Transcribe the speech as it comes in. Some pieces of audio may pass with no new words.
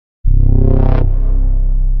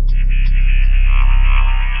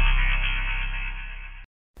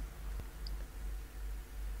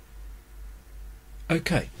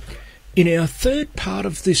Okay, in our third part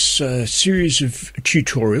of this series of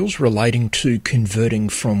tutorials relating to converting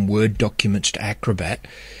from Word documents to Acrobat,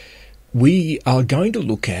 we are going to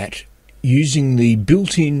look at using the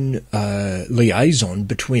built-in liaison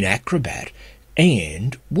between Acrobat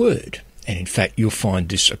and Word. And in fact, you'll find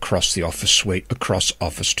this across the Office suite, across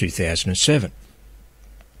Office 2007.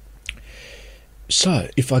 So,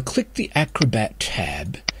 if I click the Acrobat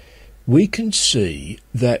tab, we can see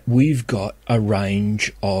that we've got a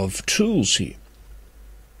range of tools here.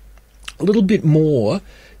 A little bit more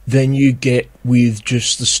than you get with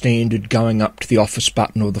just the standard going up to the Office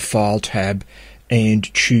button or the File tab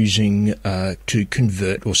and choosing to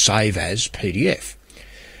convert or save as PDF.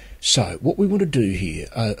 So what we want to do here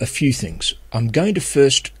are a few things. I'm going to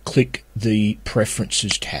first click the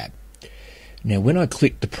Preferences tab. Now when I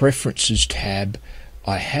click the Preferences tab,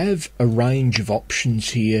 I have a range of options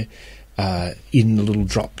here in the little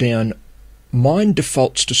drop down. Mine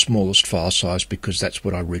defaults to smallest file size because that's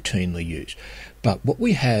what I routinely use. But what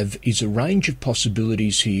we have is a range of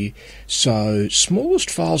possibilities here. So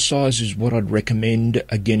smallest file size is what I'd recommend.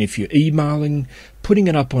 Again, if you're emailing, putting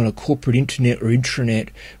it up on a corporate internet or intranet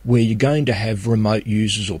where you're going to have remote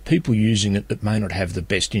users or people using it that may not have the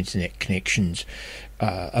best internet connections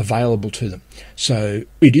available to them. So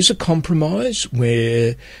it is a compromise.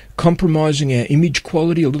 We're compromising our image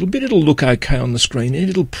quality a little bit. It'll look okay on the screen and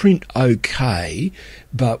it'll print okay,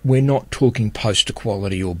 but we're not talking poster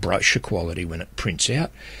quality or brochure quality when it prints out,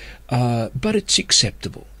 but it's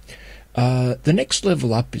acceptable. The next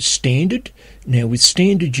level up is standard. Now with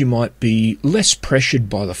standard you might be less pressured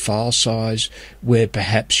by the file size, where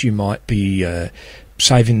perhaps you might be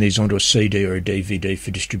saving these onto a CD or a DVD for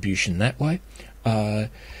distribution that way.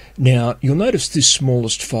 Now you'll notice this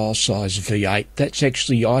smallest file size V8, that's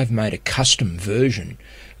actually, I've made a custom version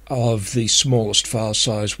of the smallest file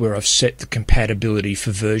size where I've set the compatibility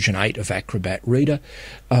for version 8 of Acrobat Reader.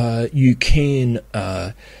 You can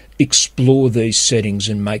explore these settings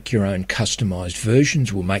and make your own customized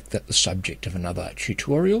versions. We'll make that the subject of another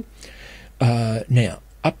tutorial. Now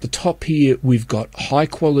up the top here we've got high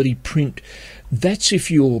quality print. That's if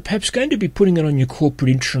you're perhaps going to be putting it on your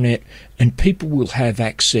corporate intranet and people will have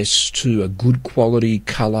access to a good quality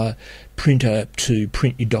colour printer to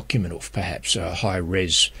print your document off, perhaps a high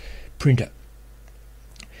res printer.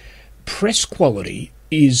 Press quality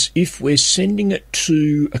is if we're sending it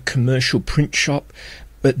to a commercial print shop.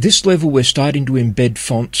 At this level we're starting to embed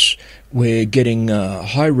fonts, we're getting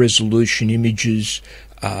high resolution images,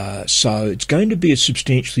 so it's going to be a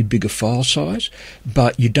substantially bigger file size,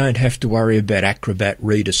 but you don't have to worry about Acrobat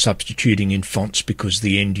Reader substituting in fonts because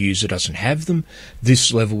the end user doesn't have them.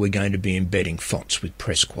 This level we're going to be embedding fonts with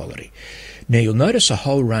press quality. Now you'll notice a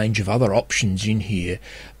whole range of other options in here.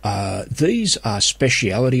 These are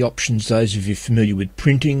speciality options. Those of you familiar with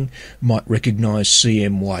printing might recognise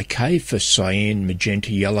CMYK for cyan,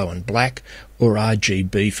 magenta, yellow and black, or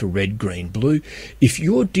RGB for red, green, blue. If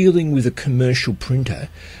you're dealing with a commercial printer,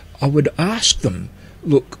 I would ask them,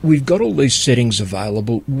 look, we've got all these settings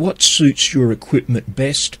available, what suits your equipment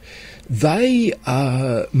best? They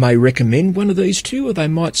may recommend one of these to you, or they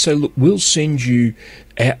might say, look, we'll send you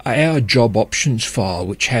our job options file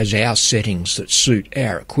which has our settings that suit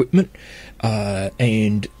our equipment,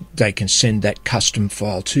 and they can send that custom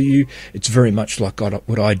file to you. It's very much like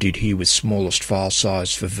what I did here with smallest file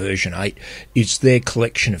size for version 8. It's their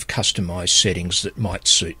collection of customized settings that might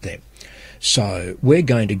suit them. So we're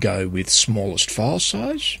going to go with smallest file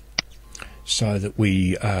size, so that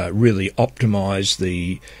we really optimize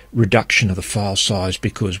the reduction of the file size,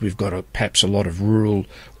 because we've got perhaps a lot of rural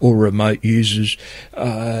or remote users,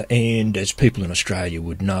 and as people in Australia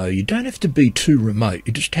would know, you don't have to be too remote,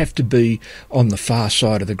 you just have to be on the far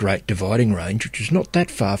side of the Great Dividing Range, which is not that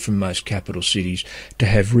far from most capital cities, to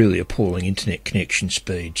have really appalling internet connection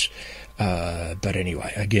speeds. But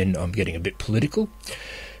anyway, again, I'm getting a bit political.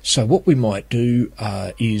 So what we might do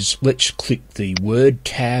is let's click the Word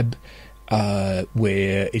tab,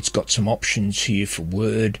 where it's got some options here for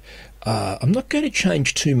Word. I'm not going to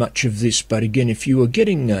change too much of this, but again, if you were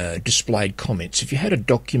getting displayed comments, if you had a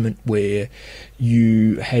document where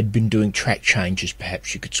you had been doing track changes,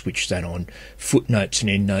 perhaps you could switch that on. Footnotes and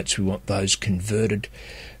endnotes, we want those converted.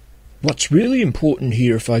 What's really important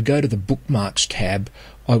here, if I go to the Bookmarks tab,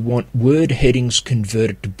 I want word headings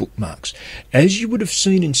converted to bookmarks. As you would have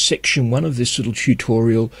seen in section 1 of this little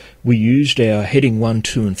tutorial, we used our heading 1,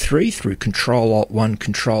 2 and 3 through Control-Alt-1,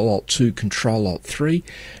 Control-Alt-2, Control-Alt-3,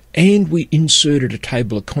 and we inserted a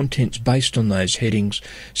table of contents based on those headings,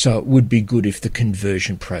 so it would be good if the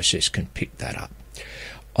conversion process can pick that up.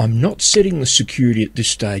 I'm not setting the security at this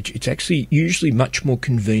stage. It's actually usually much more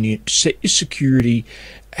convenient to set your security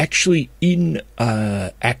actually in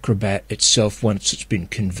Acrobat itself once it's been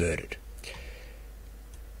converted.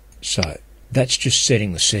 So that's just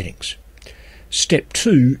setting the settings. Step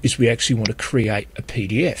 2 is we actually want to create a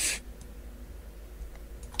PDF.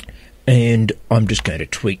 And I'm just going to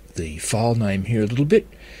tweak the file name here a little bit,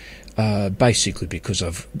 basically because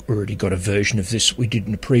I've already got a version of this we did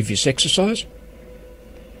in a previous exercise.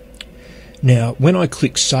 Now, when I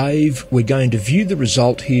click Save, we're going to view the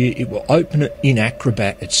result here. It will open it in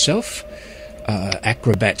Acrobat itself.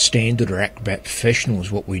 Acrobat Standard or Acrobat Professional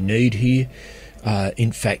is what we need here.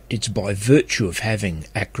 In fact, it's by virtue of having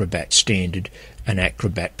Acrobat Standard and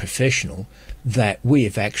Acrobat Professional that we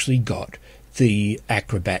have actually got the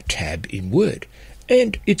Acrobat tab in Word.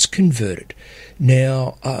 And it's converted.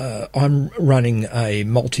 Now, I'm running a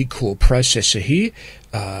multi-core processor here,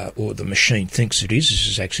 or the machine thinks it is. This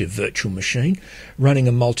is actually a virtual machine running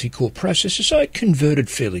a multi-core processor, so it converted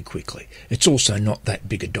fairly quickly. It's also not that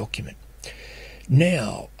big a document.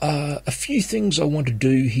 Now, a few things I want to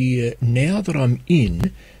do here now that I'm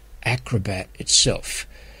in Acrobat itself.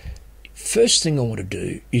 First thing I want to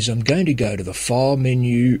do is I'm going to go to the File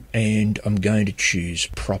menu and I'm going to choose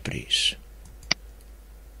Properties.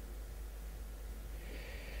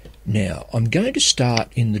 Now, I'm going to start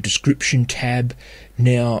in the Description tab.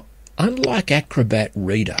 Now, unlike Acrobat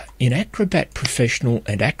Reader, in Acrobat Professional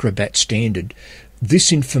and Acrobat Standard,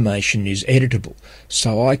 this information is editable.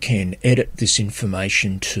 So I can edit this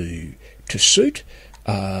information to suit,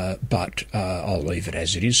 but I'll leave it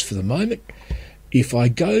as it is for the moment. If I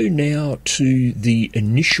go now to the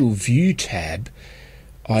Initial View tab,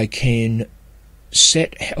 I can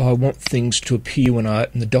set how I want things to appear when I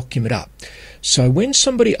open the document up. So when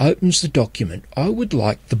somebody opens the document, I would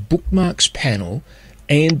like the Bookmarks panel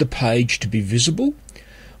and the page to be visible.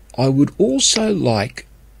 I would also like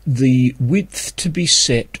the width to be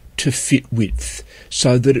set to fit width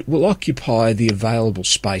so that it will occupy the available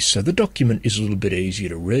space so the document is a little bit easier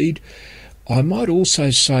to read. I might also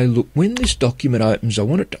say, look, when this document opens, I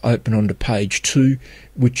want it to open onto page 2,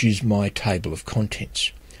 which is my table of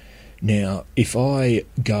contents. Now, if I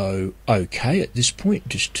go OK at this point,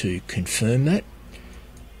 just to confirm that,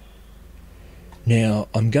 now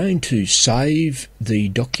I'm going to save the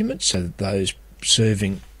document so that those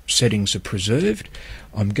settings are preserved.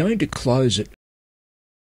 I'm going to close it.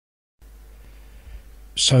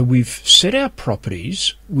 So we've set our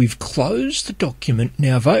properties, we've closed the document.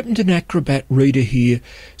 Now I've opened an Acrobat Reader here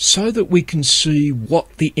so that we can see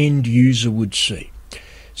what the end user would see.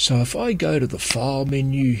 So if I go to the File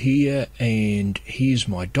menu here, and here's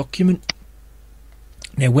my document.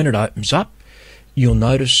 Now when it opens up, you'll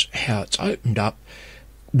notice how it's opened up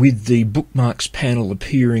with the Bookmarks panel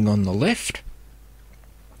appearing on the left.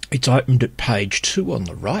 It's opened at page 2 on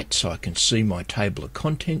the right, so I can see my table of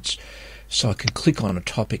contents. So I can click on a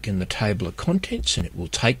topic in the table of contents and it will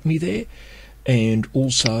take me there. And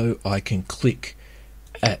also I can click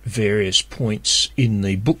at various points in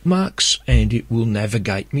the bookmarks and it will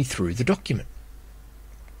navigate me through the document.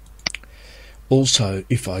 Also,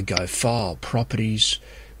 if I go File, Properties,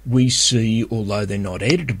 we see, although they're not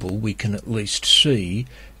editable, we can at least see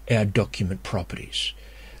our document properties.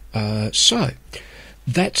 So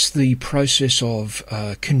that's the process of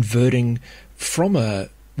converting from a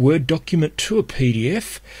Word document to a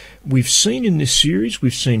PDF. We've seen in this series,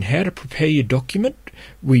 we've seen how to prepare your document.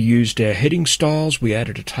 We used our heading styles, we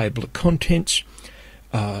added a table of contents.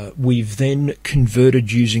 We've then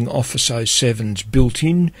converted using Office 07's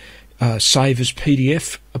built-in Save as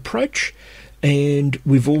PDF approach. And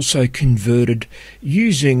we've also converted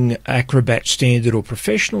using Acrobat Standard or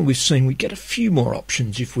Professional. We've seen we get a few more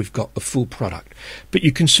options if we've got the full product. But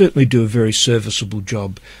you can certainly do a very serviceable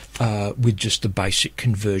job with just the basic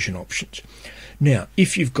conversion options. Now,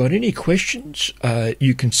 if you've got any questions,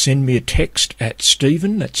 you can send me a text at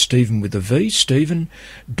Stephen, that's Stephen with a V,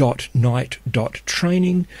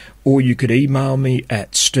 stephen.knight.training, or you could email me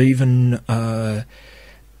at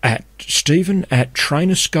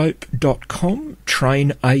stephen@trainerscope.com,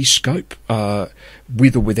 train a scope,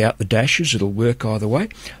 with or without the dashes, it'll work either way.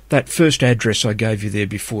 That first address I gave you there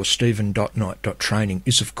before, stephen.knight.training,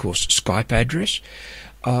 is of course a Skype address.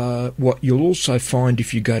 What you'll also find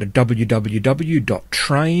if you go to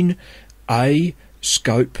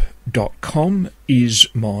www.trainascope.com is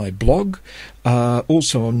my blog.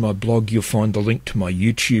 Also on my blog you'll find the link to my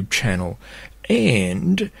YouTube channel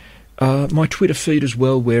and my Twitter feed as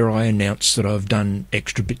well, where I announce that I've done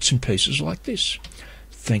extra bits and pieces like this.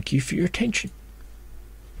 Thank you for your attention.